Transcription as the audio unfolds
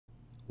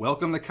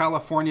Welcome to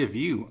California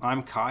View.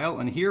 I'm Kyle,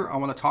 and here I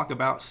want to talk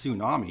about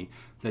tsunami.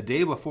 The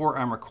day before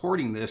I'm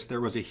recording this,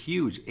 there was a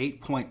huge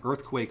 8-point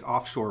earthquake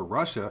offshore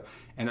Russia,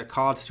 and it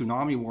caused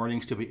tsunami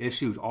warnings to be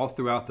issued all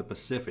throughout the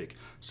Pacific.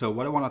 So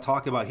what I want to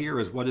talk about here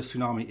is what a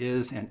tsunami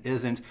is and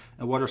isn't,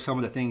 and what are some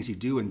of the things you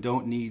do and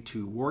don't need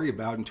to worry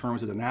about in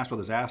terms of the natural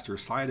disaster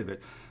side of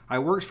it. I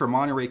worked for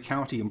Monterey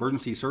County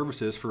Emergency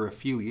Services for a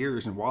few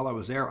years, and while I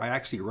was there, I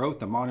actually wrote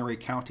the Monterey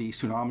County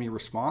Tsunami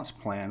Response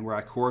Plan, where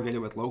I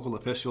coordinated with local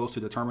officials to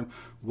determine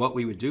what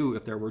we would do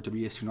if there were to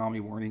be a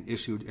tsunami warning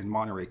issued in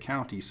Monterey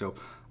County. So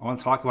I want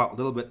to talk about a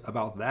little bit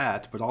about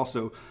that, but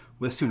also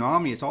with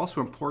tsunami, it's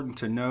also important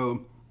to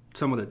know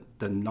some of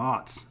the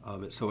knots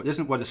of it. So it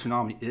isn't what a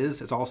tsunami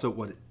is, it's also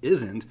what it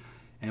isn't,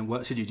 and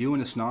what should you do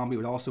in a tsunami,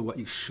 but also what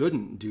you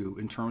shouldn't do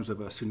in terms of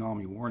a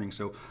tsunami warning.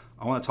 So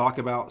I want to talk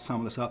about some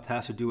of the stuff that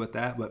has to do with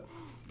that. But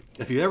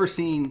if you've ever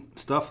seen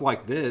stuff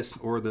like this,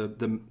 or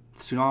the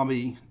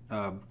tsunami,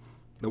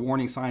 the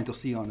warning signs you'll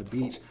see on the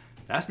beach,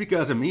 that's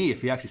because of me.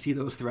 If you actually see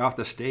those throughout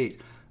the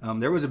state,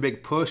 there was a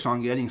big push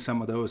on getting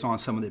some of those on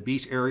some of the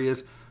beach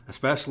areas,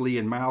 especially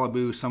in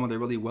Malibu, some of the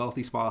really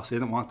wealthy spots. They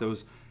didn't want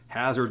those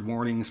hazard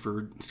warnings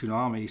for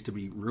tsunamis to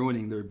be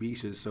ruining their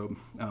beaches. So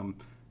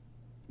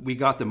we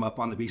got them up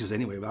on the beaches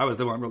anyway, but I was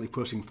the one really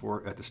pushing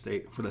for the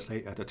state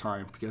at the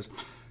time, because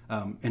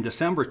in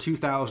December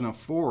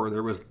 2004,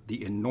 there was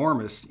the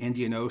enormous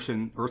Indian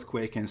Ocean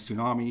earthquake and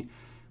tsunami,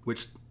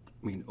 which,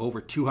 I mean,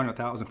 over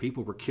 200,000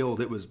 people were killed.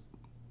 It was,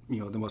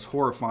 the most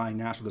horrifying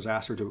natural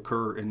disaster to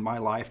occur in my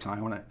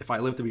lifetime. If I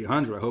live to be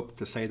 100, I hope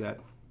to say that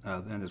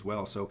then as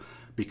well. So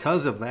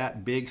because of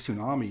that big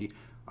tsunami,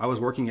 I was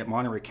working at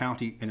Monterey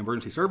County in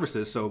Emergency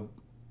Services, so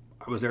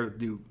I was there to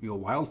do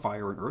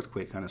wildfire and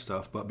earthquake kind of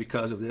stuff. But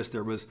because of this,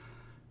 there was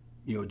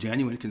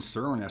genuine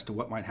concern as to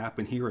what might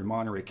happen here in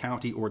Monterey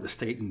County or the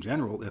state in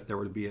general if there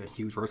were to be a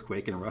huge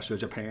earthquake in Russia,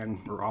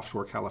 Japan, or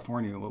offshore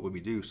California. What would we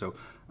do? So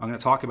I'm going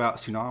to talk about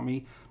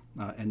tsunami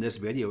in this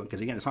video,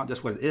 because again, it's not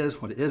just what it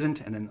is, what it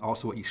isn't, and then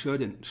also what you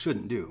should and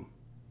shouldn't do.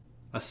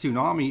 A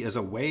tsunami is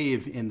a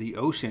wave in the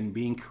ocean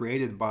being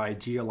created by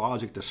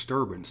geologic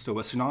disturbance. So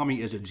a tsunami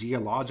is a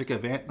geologic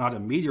event, not a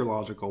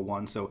meteorological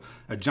one. So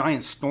a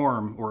giant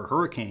storm or a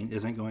hurricane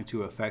isn't going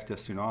to affect a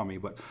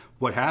tsunami. But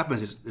what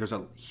happens is there's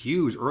a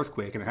huge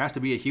earthquake, and it has to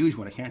be a huge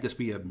one. It can't just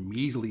be a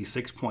measly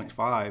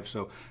 6.5.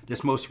 So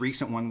this most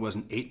recent one was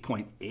an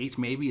 8.8,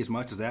 maybe as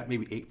much as that,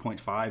 maybe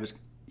 8.5 is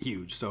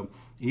huge. So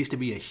it needs to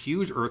be a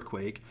huge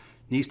earthquake,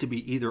 it needs to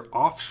be either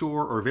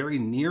offshore or very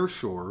near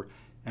shore,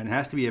 and it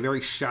has to be a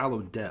very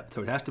shallow depth.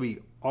 So it has to be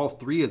all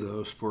three of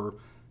those for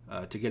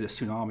to get a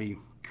tsunami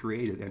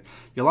created. And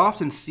you'll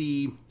often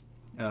see,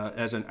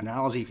 as an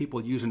analogy,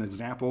 people use an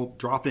example,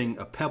 dropping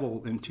a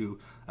pebble into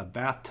a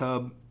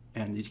bathtub,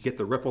 and you get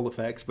the ripple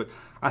effects. But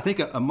I think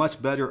a much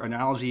better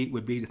analogy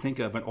would be to think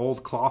of an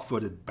old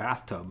claw-footed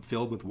bathtub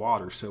filled with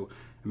water. So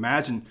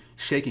imagine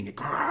shaking it.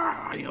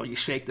 You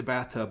shake the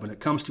bathtub, and it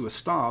comes to a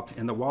stop,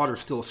 and the water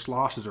still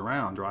sloshes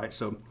around, right?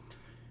 So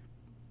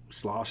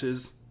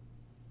sloshes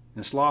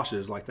and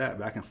sloshes like that,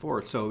 back and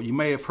forth. So you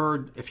may have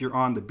heard, if you're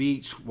on the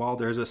beach while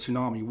there's a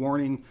tsunami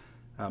warning,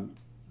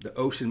 the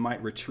ocean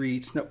might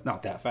retreat. No,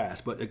 not that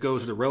fast, but it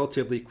goes at a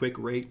relatively quick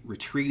rate,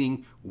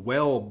 retreating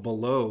well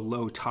below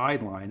low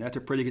tide line. That's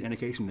a pretty good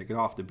indication to get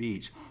off the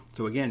beach.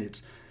 So again,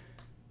 it's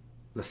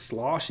the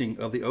sloshing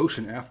of the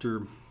ocean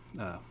after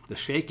the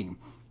shaking.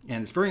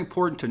 And it's very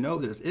important to know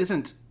that this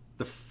isn't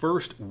the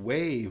first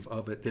wave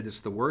of it that is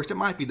the worst. It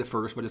might be the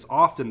first, but it's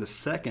often the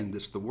second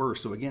that's the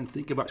worst. So again,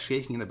 think about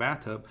shaking in the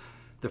bathtub.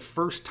 The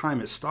first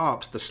time it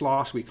stops, the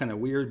slosh will be kind of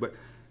weird, but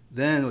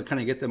then it'll kind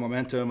of get the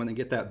momentum and then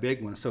get that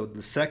big one. So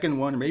the second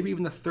one, or maybe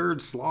even the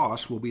third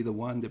slosh, will be the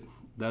one that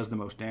does the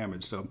most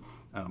damage. So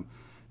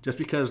just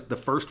because the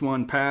first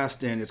one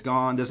passed and it's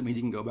gone doesn't mean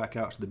you can go back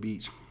out to the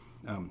beach.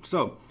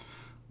 So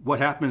what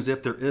happens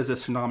if there is a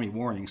tsunami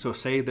warning? So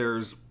say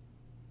there's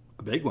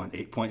a big one,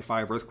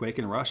 8.5 earthquake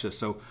in Russia.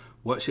 So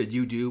what should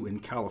you do in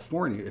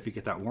California if you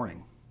get that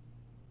warning?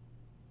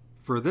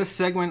 For this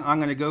segment, I'm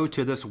going to go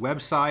to this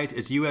website.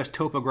 It's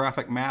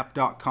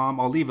ustopographicmap.com.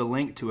 I'll leave a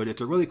link to it.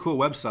 It's a really cool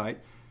website.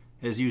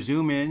 As you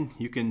zoom in,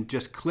 you can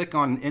just click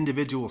on an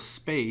individual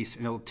space,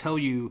 and it'll tell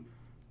you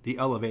the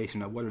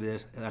elevation of what it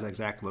is at that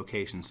exact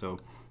location. So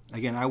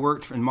again, I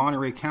worked in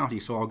Monterey County,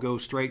 so I'll go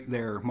straight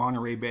there,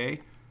 Monterey Bay.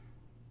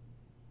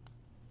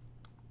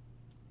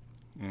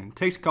 And it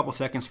takes a couple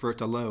seconds for it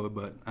to load,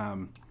 but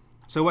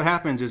so what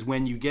happens is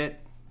when you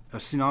get a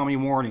tsunami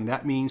warning,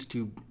 that means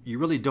you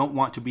really don't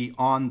want to be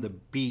on the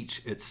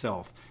beach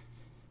itself.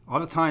 A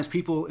lot of times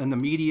people in the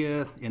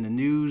media, in the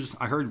news,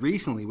 I heard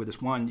recently with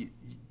this one,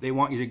 they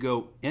want you to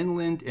go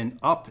inland and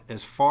up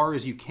as far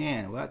as you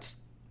can. Well,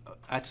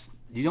 that's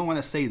you don't want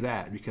to say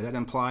that, because that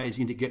implies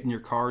you need to get in your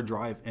car,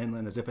 drive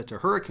inland as if it's a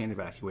hurricane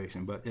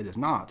evacuation, but it is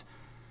not.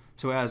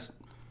 So as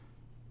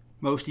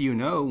most of you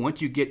know,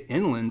 once you get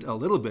inland a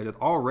little bit, it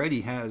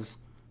already has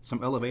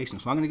some elevation.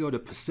 So I'm going to go to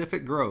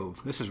Pacific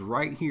Grove. This is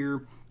right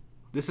here.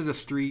 This is a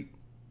street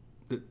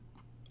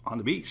on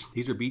the beach.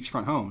 These are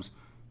beachfront homes.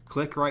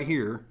 Click right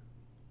here.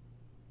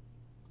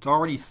 It's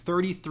already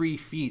 33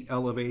 feet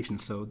elevation,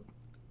 so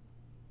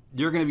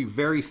you're going to be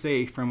very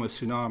safe from a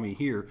tsunami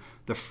here.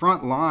 The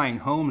front line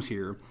homes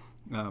here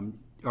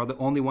are the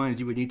only ones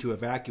you would need to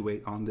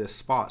evacuate on this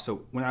spot.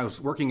 So when I was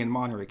working in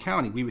Monterey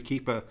County, we would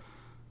keep a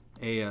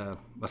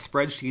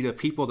spreadsheet of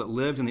people that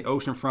lived in the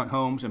oceanfront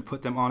homes and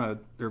put them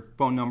on their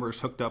phone numbers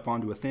hooked up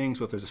onto a thing.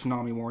 So if there's a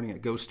tsunami warning,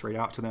 it goes straight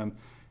out to them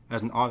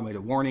as an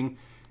automated warning.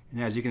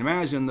 And as you can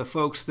imagine, the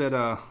folks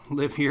that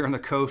live here on the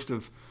coast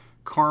of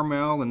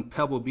Carmel and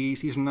Pebble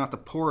Beach, these are not the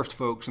poorest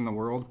folks in the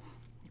world.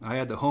 I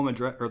had the home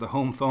address or the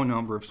home phone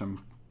number of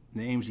some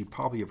names you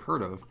probably have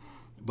heard of,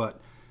 but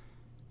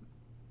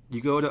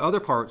you go to other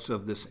parts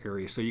of this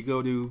area. So you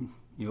go to,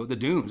 the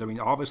dunes. I mean,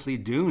 obviously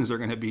dunes are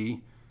going to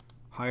be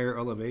higher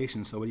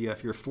elevation. So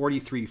if you're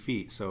 43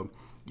 feet, so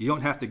you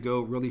don't have to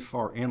go really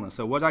far inland.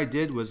 So what I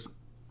did was,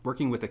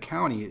 working with the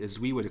county, is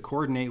we would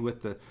coordinate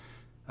with the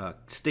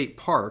state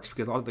parks,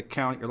 because a lot of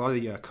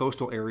the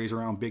coastal areas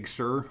around Big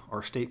Sur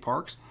are state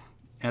parks,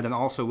 and then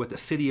also with the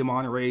city of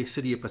Monterey,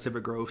 city of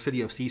Pacific Grove,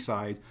 city of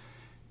Seaside.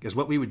 Because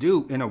what we would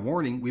do in a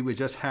warning, we would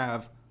just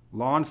have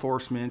law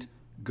enforcement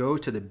go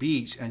to the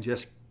beach and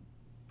just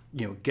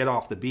get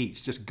off the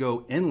beach, just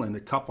go inland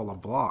a couple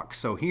of blocks.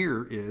 So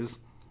here is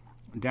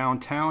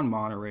downtown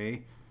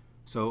Monterey.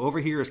 So over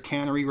here is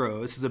Cannery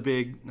Row. This is a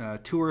big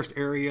tourist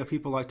area.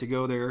 People like to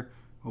go there.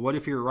 Well, what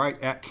if you're right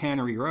at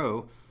Cannery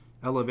Row?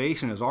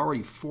 Elevation is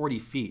already 40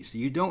 feet. So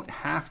you don't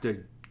have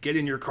to get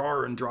in your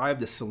car and drive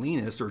to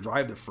Salinas or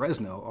drive to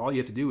Fresno. All you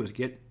have to do is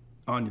get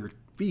on your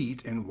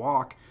feet and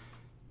walk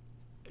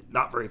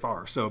not very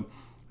far. So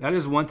that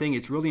is one thing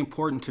it's really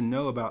important to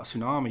know about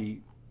tsunami.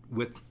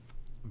 With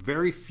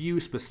very few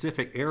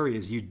specific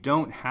areas, you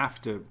don't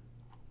have to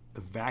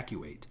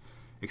evacuate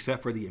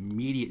except for the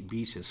immediate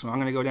beaches. So I'm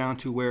going to go down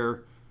to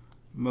where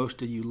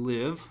most of you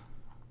live.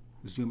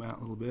 Zoom out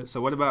a little bit. So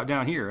what about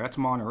down here? That's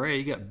Monterey.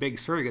 You got Big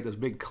Sur. You got those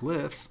big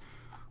cliffs.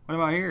 What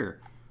about here?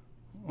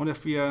 What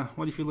if you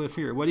live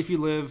here? What if you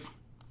live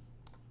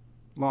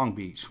Long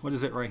Beach? What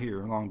is it right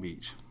here, Long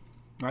Beach?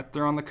 Right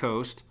there on the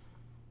coast.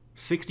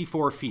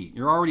 64 feet.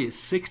 You're already at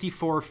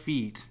 64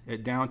 feet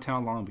at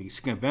downtown Long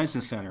Beach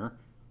Convention Center.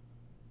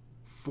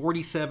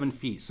 47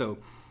 feet. So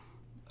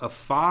a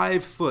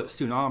 5-foot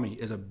tsunami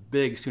is a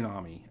big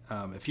tsunami.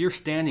 If you're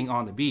standing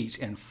on the beach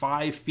and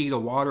 5 feet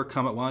of water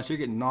come at once, you're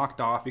getting knocked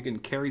off, you're getting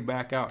carried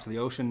back out to the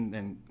ocean,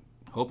 and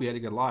hope you had a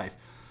good life.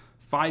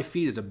 5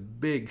 feet is a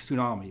big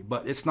tsunami,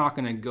 but it's not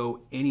going to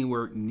go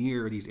anywhere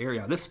near these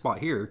areas. Now, this spot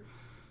here,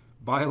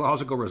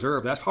 biological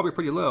reserve, that's probably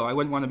pretty low. I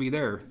wouldn't want to be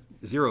there,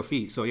 0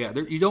 feet. So yeah,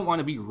 you don't want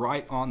to be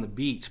right on the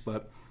beach,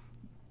 but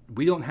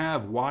we don't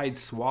have wide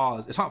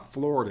swaths. It's not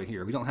Florida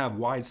here. We don't have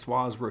wide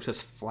swaths where it's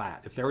just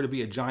flat. If there were to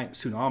be a giant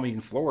tsunami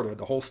in Florida,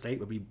 the whole state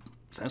would be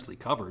essentially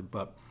covered.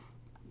 But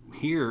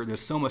here, there's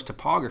so much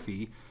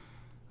topography.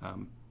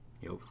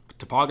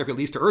 Topography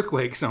leads to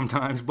earthquakes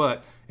sometimes,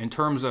 but in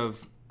terms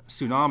of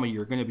tsunami,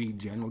 you're going to be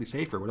generally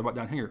safer. What about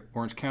down here,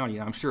 Orange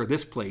County? I'm sure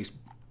this place,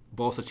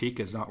 Bolsa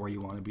Chica, is not where you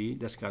want to be.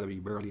 That's got to be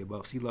barely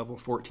above sea level,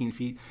 14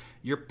 feet.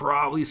 You're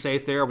probably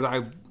safe there, but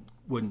I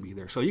wouldn't be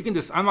there. So you can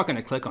just, I'm not going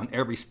to click on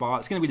every spot.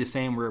 It's going to be the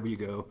same wherever you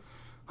go.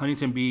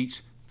 Huntington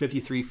Beach,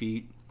 53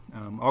 feet.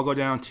 I'll go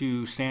down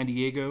to San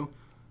Diego.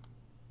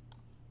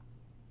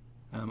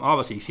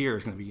 Obviously here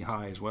is going to be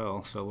high as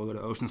well. So we'll go to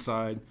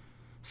Oceanside,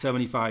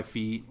 75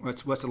 feet.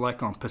 What's it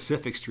like on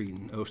Pacific Street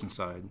in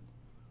Oceanside?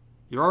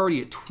 You're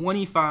already at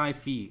 25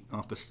 feet.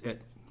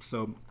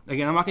 So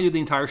again, I'm not going to do the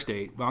entire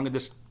state, but I'm going to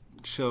just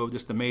show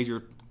just the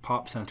major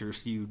pop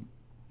centers so you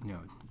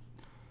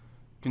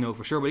know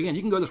for sure. But again,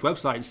 you can go to this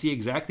website and see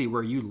exactly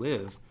where you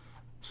live.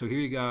 So here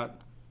you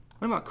got,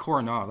 what about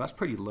Coronado? That's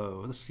pretty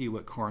low. Let's see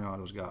what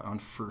Coronado's got on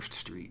First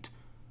Street.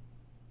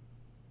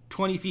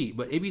 20 feet,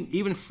 but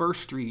even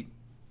First Street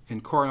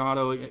in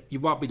Coronado, you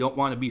probably don't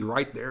want to be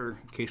right there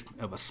in case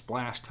of a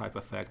splash type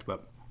effect.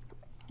 But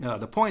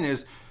the point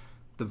is,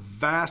 the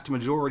vast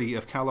majority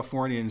of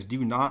Californians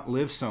do not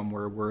live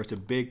somewhere where it's a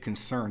big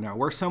concern. Now,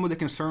 where some of the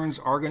concerns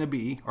are going to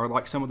be are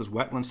like some of those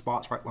wetland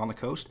spots right along the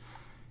coast.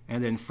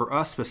 And then for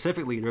us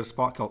specifically, there's a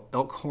spot called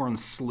Elkhorn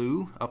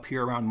Slough up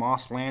here around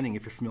Moss Landing,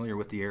 if you're familiar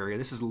with the area.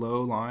 This is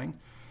low lying.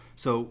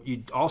 So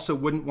you also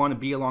wouldn't want to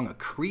be along a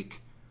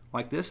creek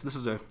like this. This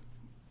is a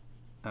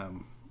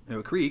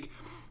creek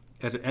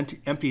as it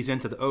empties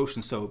into the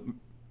ocean. So you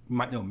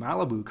might know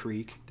Malibu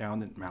Creek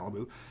down in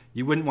Malibu.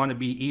 You wouldn't want to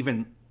be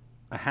even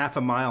a half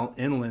a mile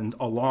inland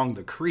along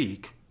the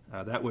creek.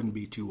 That wouldn't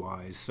be too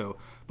wise. So,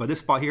 but this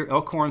spot here,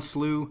 Elkhorn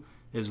Slough,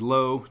 is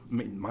low,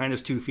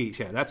 minus 2 feet.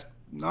 Yeah, that's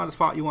not a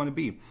spot you want to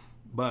be.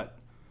 But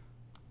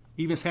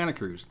even Santa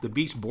Cruz, the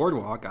beach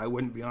boardwalk, I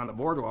wouldn't be on the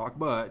boardwalk,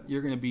 but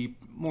you're going to be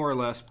more or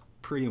less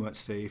pretty much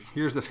safe.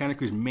 Here's the Santa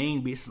Cruz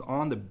main beach. This is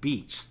on the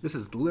beach. This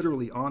is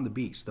literally on the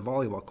beach. The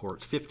volleyball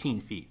court's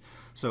 15 feet.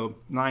 So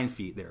 9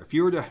 feet there. If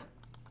you were to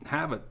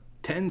have a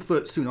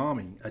 10-foot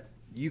tsunami,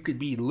 you could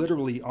be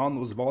literally on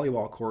those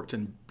volleyball courts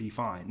and be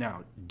fine.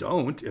 Now,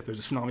 don't, if there's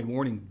a tsunami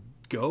warning,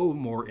 go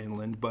more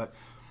inland. But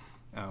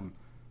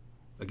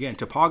again,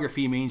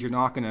 topography means you're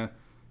not going to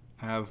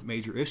have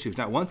major issues.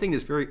 Now, one thing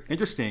that's very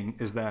interesting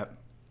is that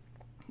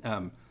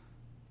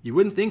you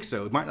wouldn't think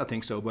so, you might not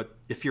think so, but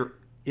if you're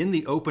in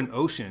the open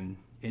ocean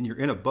and you're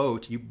in a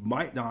boat, you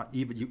might not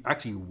even, you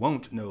actually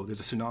won't know there's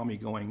a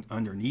tsunami going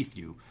underneath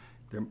you.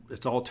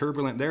 It's all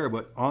turbulent there,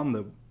 but on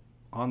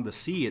the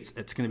sea,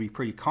 it's going to be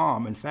pretty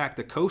calm. In fact,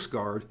 the Coast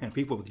Guard and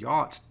people with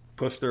yachts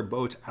push their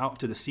boats out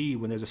to the sea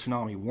when there's a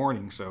tsunami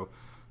warning. So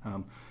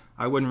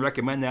I wouldn't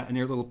recommend that in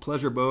your little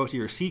pleasure boat or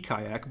your sea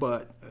kayak,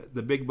 but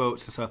the big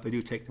boats and stuff, they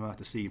do take them out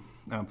to sea.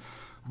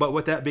 But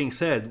with that being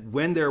said,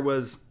 when there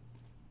was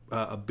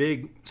a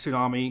big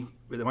tsunami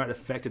that might have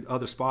affected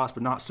other spots,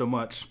 but not so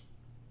much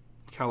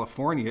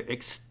California,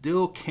 it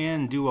still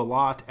can do a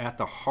lot at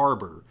the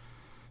harbor.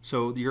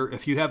 So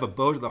if you have a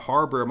boat at the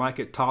harbor, it might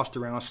get tossed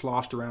around,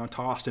 sloshed around,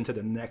 tossed into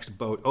the next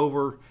boat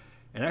over.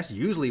 And that's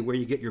usually where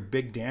you get your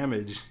big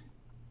damage,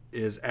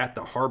 is at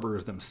the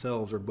harbors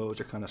themselves, or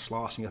boats are kind of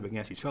sloshing up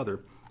against each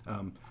other.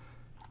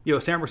 You know,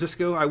 San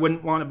Francisco, I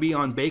wouldn't want to be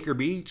on Baker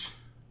Beach.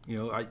 You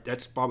know,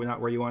 that's probably not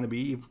where you want to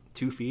be,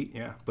 2 feet,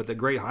 yeah. But the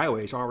Great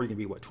Highway is already going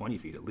to be, what, 20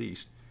 feet at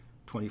least,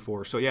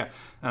 24. So yeah,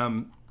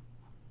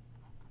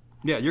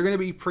 yeah, you're going to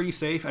be pretty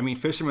safe. I mean,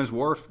 Fisherman's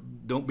Wharf,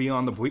 don't be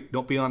on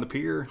the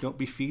pier, don't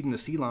be feeding the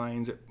sea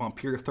lions on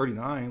Pier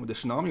 39 with a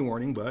tsunami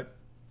warning, but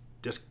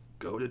just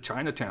go to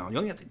Chinatown. You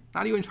only have to,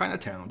 not even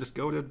Chinatown, just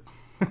go to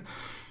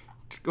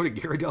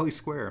Ghirardelli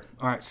Square.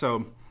 All right,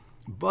 so,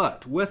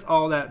 but with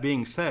all that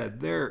being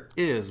said, there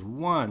is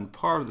one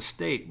part of the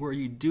state where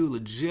you do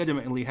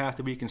legitimately have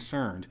to be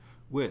concerned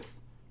with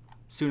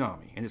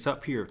tsunami, and it's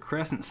up here,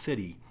 Crescent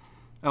City.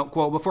 Oh,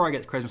 well, before I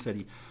get to Crescent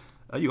City,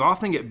 you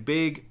often get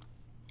big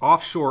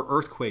offshore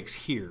earthquakes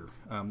here.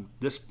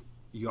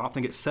 You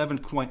often get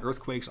 7-point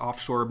earthquakes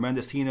offshore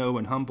Mendocino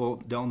and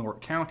Humboldt, Del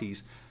Norte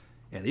counties,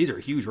 and these are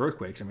huge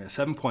earthquakes. I mean, a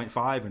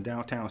 7.5 in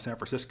downtown San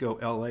Francisco,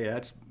 LA,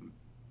 that's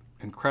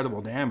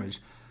incredible damage.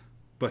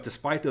 But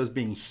despite those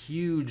being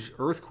huge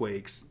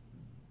earthquakes,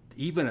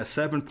 even a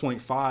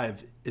 7.5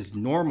 is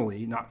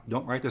normally not,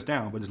 don't write this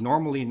down, but is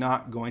normally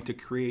not going to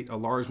create a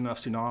large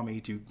enough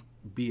tsunami to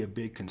be a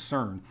big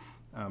concern.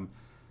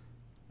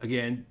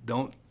 Again,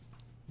 don't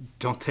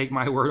take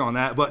my word on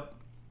that, but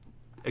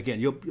again,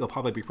 you'll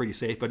probably be pretty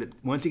safe. But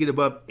once you get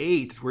above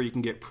 8 is where you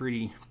can get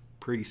pretty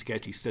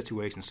sketchy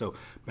situations. So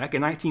back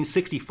in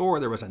 1964,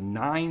 there was a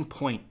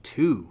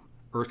 9.2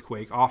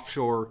 earthquake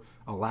offshore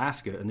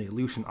Alaska in the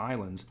Aleutian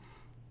Islands.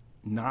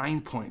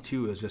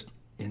 9.2 is just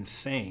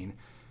insane.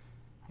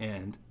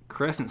 And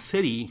Crescent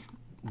City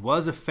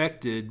was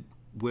affected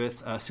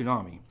with a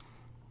tsunami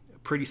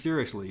pretty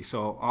seriously.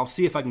 So I'll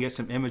see if I can get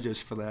some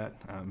images for that.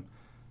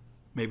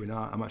 Maybe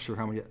not. I'm not sure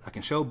how many I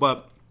can show,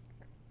 but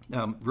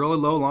really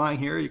low lying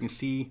here. You can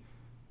see,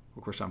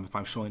 of course, if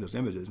I'm showing those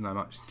images, and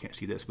can't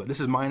see this, but this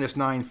is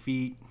 -9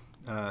 feet.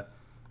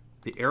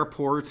 The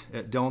airport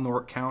at Del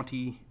Norte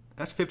County,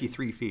 that's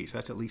 53 feet, so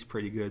that's at least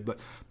pretty good. But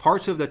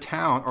parts of the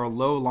town are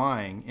low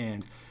lying,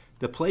 and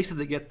the places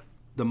that get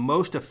the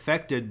most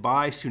affected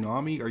by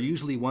tsunami are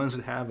usually ones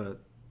that have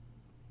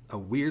a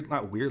weird,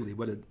 not weirdly,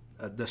 but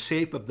the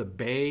shape of the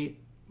bay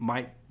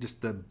might,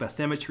 just the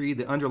bathymetry,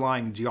 the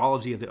underlying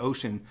geology of the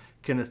ocean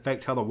can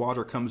affect how the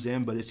water comes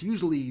in, but it's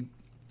usually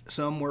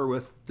somewhere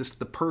with just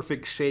the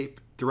perfect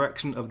shape,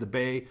 direction of the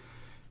bay.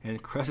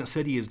 And Crescent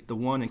City is the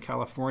one in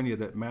California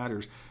that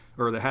matters,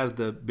 or that has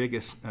the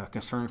biggest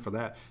concern for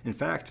that. In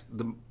fact,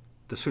 the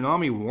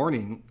tsunami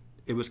warning,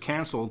 it was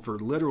canceled for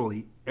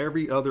literally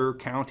every other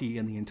county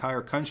in the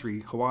entire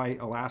country, Hawaii,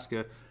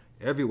 Alaska,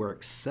 everywhere,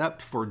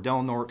 except for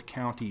Del Norte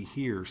County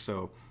here.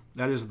 So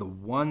that is the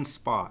one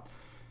spot.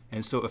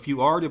 And so if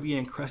you are to be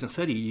in Crescent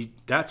City,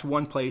 that's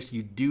one place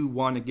you do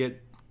want to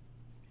get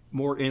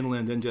more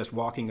inland than just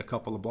walking a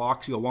couple of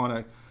blocks.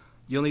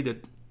 You'll need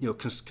to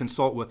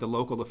consult with the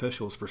local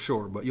officials for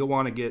sure, but you'll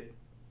want to get,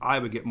 I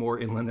would get more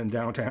inland than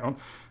downtown.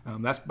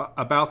 That's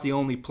about the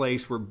only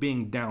place where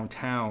being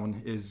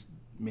downtown is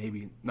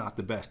maybe not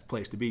the best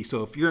place to be.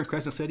 So if you're in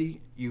Crescent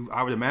City,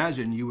 I would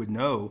imagine you would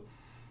know,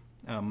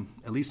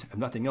 at least if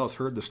nothing else,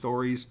 heard the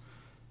stories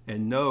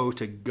and know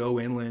to go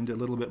inland a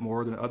little bit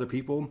more than other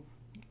people.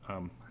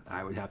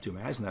 I would have to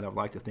imagine that. I would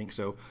like to think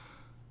so.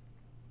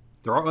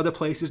 There are other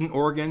places in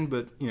Oregon,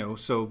 but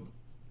so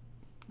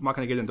I'm not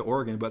going to get into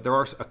Oregon, but there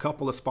are a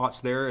couple of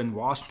spots there in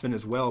Washington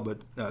as well.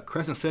 But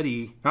Crescent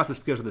City, not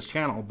just because of this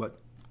channel,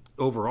 but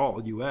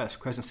overall U.S.,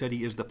 Crescent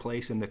City is the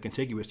place in the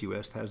contiguous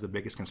U.S. that has the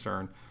biggest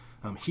concern.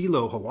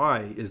 Hilo,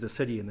 Hawaii is the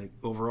city in the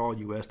overall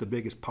U.S., the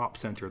biggest pop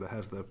center that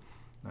has the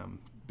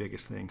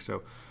biggest thing.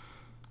 So,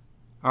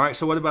 all right,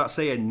 so what about,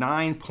 say, a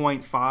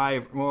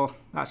 9.5? Well,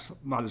 that's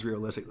not as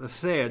realistic. Let's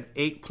say an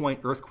 8-point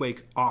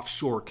earthquake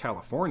offshore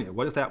California.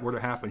 What if that were to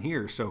happen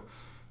here? So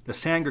the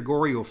San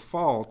Gregorio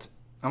Fault,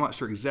 I'm not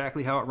sure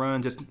exactly how it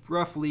runs, just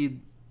roughly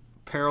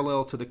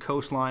parallel to the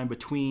coastline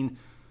between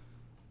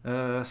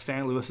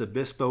San Luis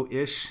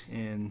Obispo-ish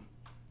and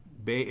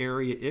Bay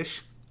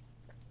Area-ish.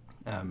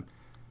 And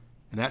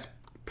that's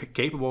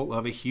capable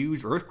of a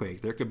huge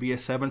earthquake. There could be a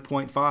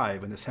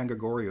 7.5 in the San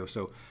Gregorio.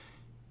 So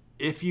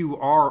if you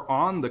are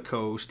on the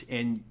coast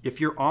and if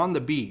you're on the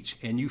beach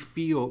and you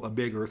feel a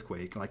big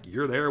earthquake, like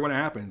you're there when it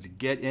happens,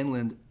 get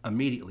inland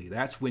immediately.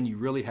 That's when you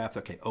really have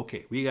to,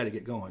 okay, we got to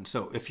get going.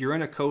 So if you're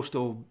in a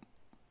coastal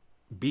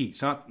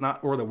beach, not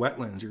or the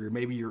wetlands, or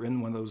maybe you're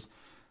in one of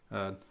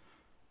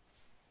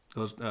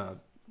those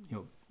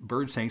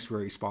bird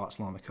sanctuary spots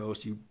along the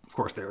coast, you, of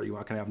course, there you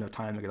can have no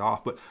time to get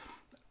off. But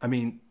I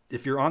mean,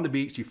 if you're on the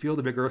beach, you feel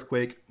the big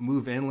earthquake,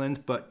 move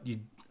inland. But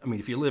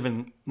if you live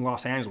in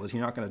Los Angeles,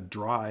 you're not going to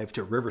drive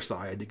to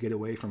Riverside to get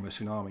away from a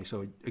tsunami.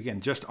 So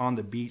again, just on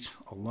the beach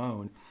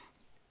alone.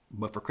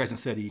 But for Crescent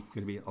City, it's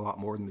going to be a lot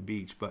more than the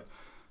beach. But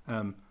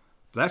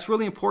that's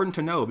really important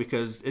to know,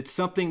 because it's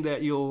something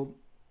that you'll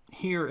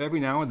hear every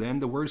now and then.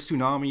 The word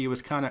tsunami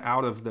was kind of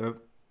out of the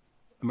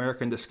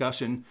American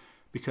discussion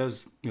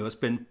because it's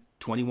been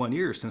 21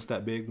 years since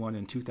that big one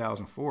in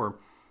 2004.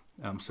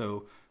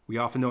 So we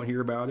often don't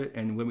hear about it,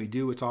 and when we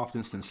do, it's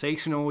often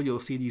sensational. You'll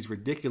see these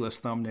ridiculous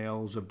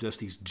thumbnails of just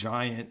these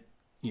giant,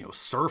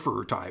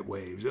 surfer type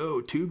waves. Oh,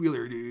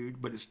 tubular,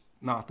 dude. But it's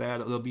not that.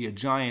 It'll be a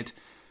giant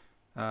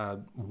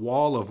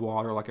wall of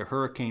water, like a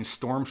hurricane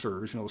storm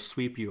surge, and it'll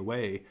sweep you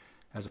away,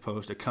 as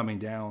opposed to coming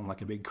down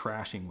like a big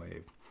crashing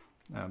wave.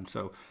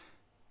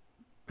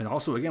 And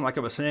also, again, like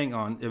I was saying,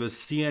 it was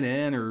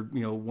CNN or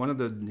one of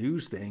the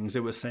news things,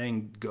 it was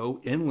saying go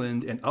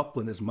inland and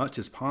upland as much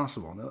as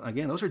possible. Now,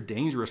 again, those are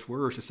dangerous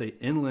words to say,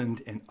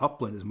 inland and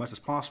upland as much as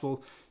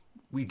possible.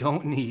 We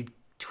don't need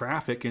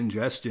traffic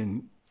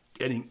congestion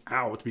getting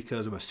out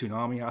because of a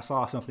tsunami. I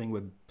saw something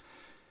with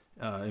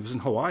it was in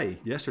Hawaii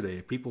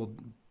yesterday. People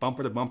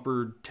bumper to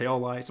bumper tail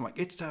lights. I'm like,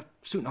 it's a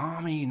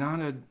tsunami, not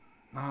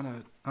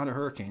a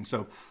hurricane.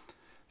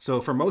 So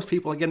for most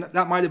people, again,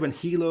 that might have been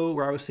Hilo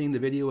where I was seeing the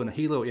video, and the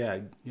Hilo, yeah,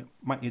 you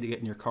might need to get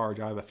in your car,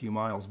 drive a few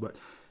miles. But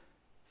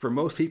for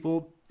most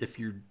people, if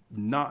you're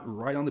not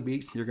right on the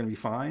beach, you're going to be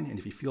fine. And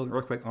if you feel an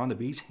earthquake on the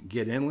beach,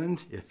 get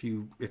inland. If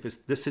it's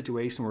this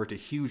situation where it's a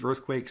huge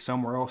earthquake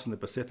somewhere else in the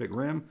Pacific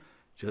Rim,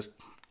 just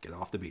get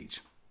off the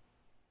beach.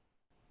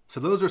 So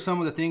those are some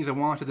of the things I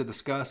wanted to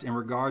discuss in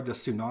regard to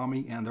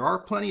tsunami, and there are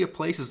plenty of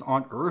places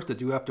on Earth that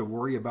do have to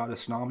worry about a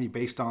tsunami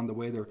based on the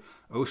way their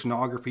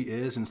oceanography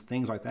is and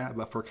things like that.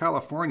 But for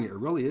California, it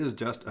really is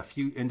just a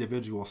few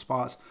individual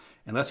spots.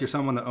 Unless you're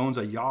someone that owns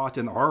a yacht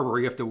in the harbor,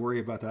 you have to worry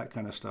about that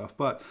kind of stuff.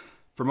 But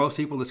for most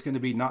people, it's going to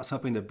be not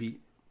something to be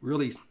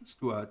really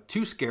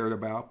too scared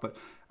about. But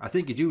I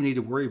think you do need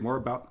to worry more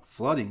about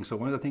flooding. So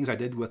one of the things I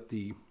did with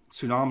the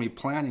tsunami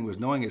planning was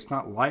knowing it's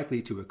not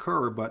likely to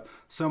occur, but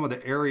some of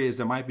the areas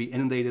that might be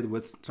inundated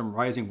with some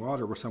rising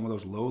water were some of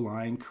those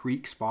low-lying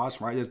creek spots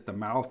right at the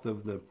mouth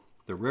of the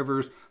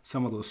rivers,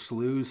 some of those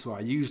sloughs. So I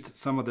used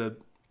some of the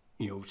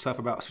stuff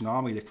about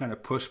tsunami to kind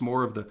of push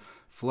more of the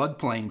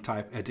floodplain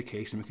type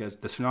education, because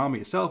the tsunami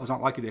itself is not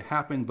likely to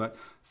happen, but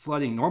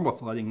flooding, normal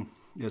flooding,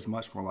 is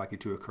much more likely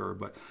to occur.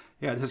 But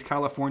yeah, this is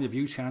California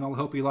View channel. I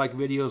hope you like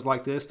videos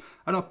like this.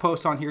 I don't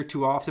post on here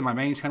too often. My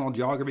main channel,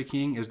 Geography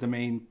King, is the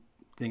main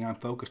thing I'm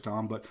focused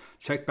on, but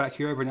check back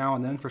here every now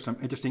and then for some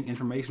interesting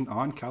information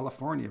on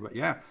California. But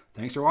yeah,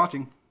 thanks for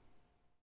watching.